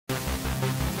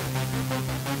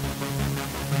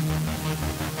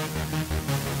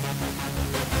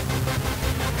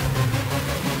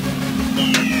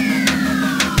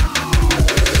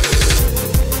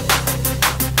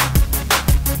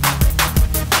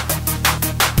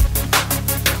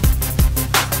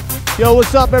Yo,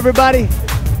 what's up, everybody?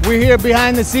 We're here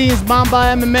behind the scenes,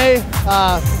 Mamba MMA,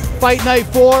 Fight Night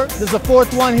 4. This is the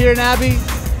 4th one here in Abbey.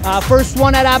 First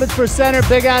one at Abbotsford Center,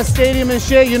 big ass stadium and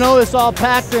shit. You know, it's all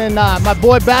packed, and my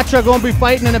boy Batra gonna be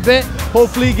fighting in a bit.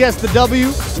 Hopefully he gets the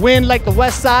W, win like the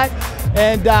West Side.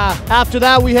 And after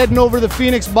that, we heading over to the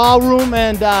Phoenix Ballroom,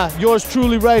 and yours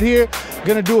truly right here.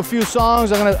 Gonna do a few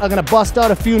songs. I'm gonna bust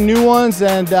out a few new ones,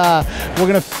 and we're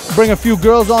gonna bring a few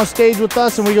girls on stage with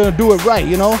us, and we're gonna do it right,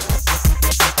 you know?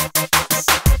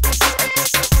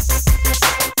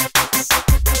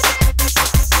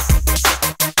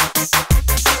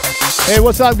 Hey,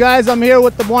 what's up, guys? I'm here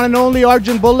with the one and only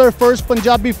Arjun Buller, first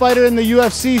Punjabi fighter in the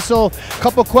UFC. So, a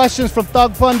couple questions from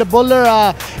Thugpun to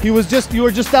Buller. You were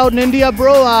just out in India,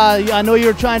 bro. I know you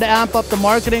were trying to amp up the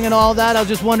marketing and all that. I was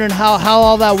just wondering how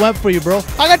all that went for you, bro.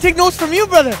 I gotta take notes from you,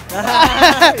 brother.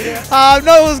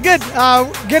 No, it was good.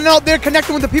 Getting out there,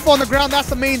 connecting with the people on the ground, that's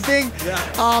the main thing.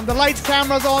 Yeah. The lights,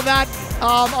 cameras, all that.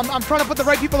 I'm trying to put the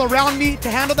right people around me to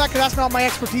handle that, because that's not my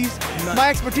expertise. Nice. My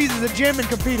expertise is the gym and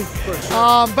competing.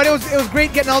 Sure. But it was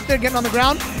great getting out there, getting on the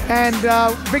ground, and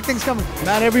big things coming.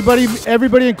 Man, everybody,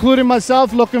 including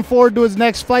myself, looking forward to his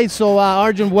next fight. So,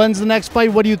 Arjun, when's the next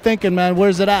fight? What are you thinking, man?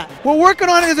 Where's it at? We're working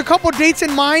on it. There's a couple dates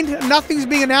in mind. Nothing's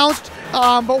being announced.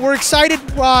 But we're excited,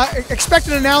 expect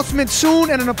an announcement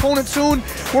soon and an opponent soon.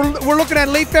 We're looking at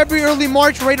late February, early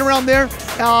March, right around there,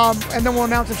 and then we'll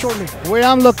announce it shortly. The way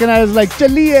I'm looking at it is like,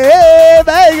 chaliye,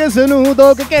 Vegas,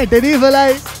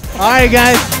 all right,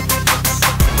 guys.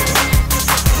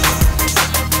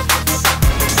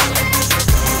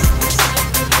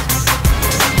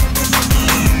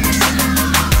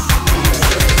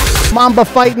 Mamba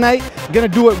Fight Night. Gonna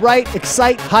do it right,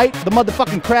 excite, hype the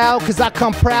motherfucking crowd, cause I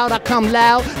come proud, I come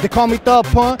loud. They call me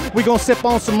Thugpun. We gon' sip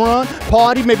on some run,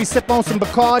 party, maybe sip on some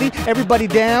Bacardi. Everybody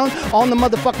down on the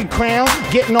motherfucking crown,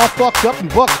 getting all fucked up and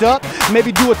bucked up.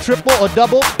 Maybe do a triple or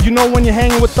double. You know when you're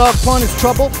hanging with Thugpun, it's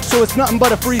trouble. So it's nothing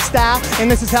but a freestyle, and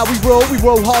this is how we roll. We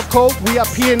roll hardcore. We up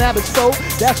here in Abbotsford,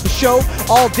 that's for show.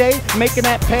 All day, making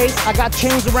that pay. I got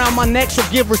chains around my neck, so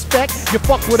give respect. You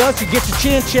fuck with us, you get your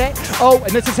chin checked. Oh,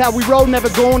 and this is how we roll, never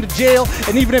going to jail.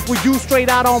 And even if we do straight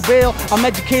out on bail, I'm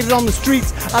educated on the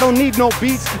streets. I don't need no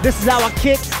beats. This is how I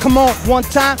kick. Come on, one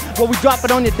time. Well, we drop it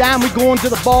on your dime. We go into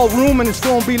the ballroom and it's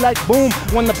gonna be like boom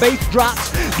when the bass drops.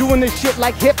 Doing this shit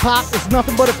like hip hop. It's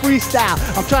nothing but a freestyle.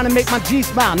 I'm trying to make my G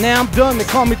smile. Now I'm done. They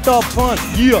call me Thugpun.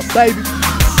 Yeah, baby.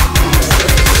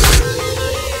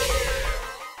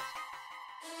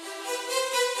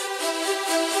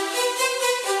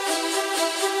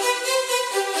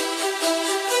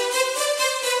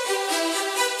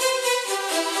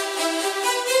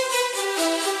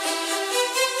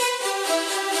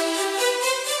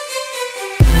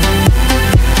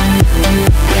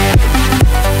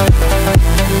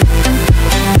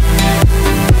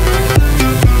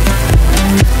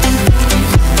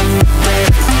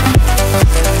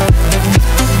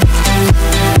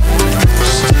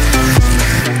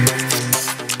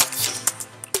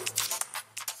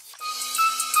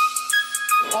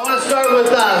 I want to start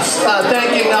with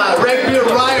thanking Red Beard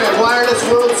Wireless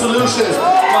World Solutions,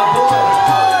 my boy,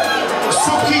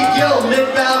 Suki Gill,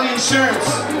 Mid-Valley Insurance,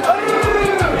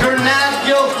 Gurnav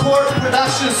Gill Court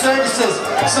Production Services,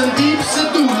 Sandeep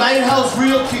Sidhu, Lighthouse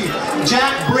Realty,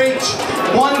 Jack Brach,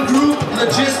 One Group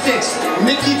Logistics,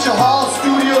 Mickey Chahal,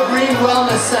 Studio Green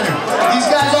Wellness Center. These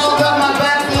guys all got my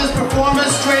back for this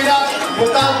performance, straight up.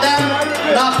 Without them,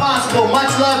 not possible.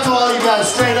 Much love to all you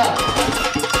guys, straight up.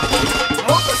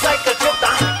 Motorcycle,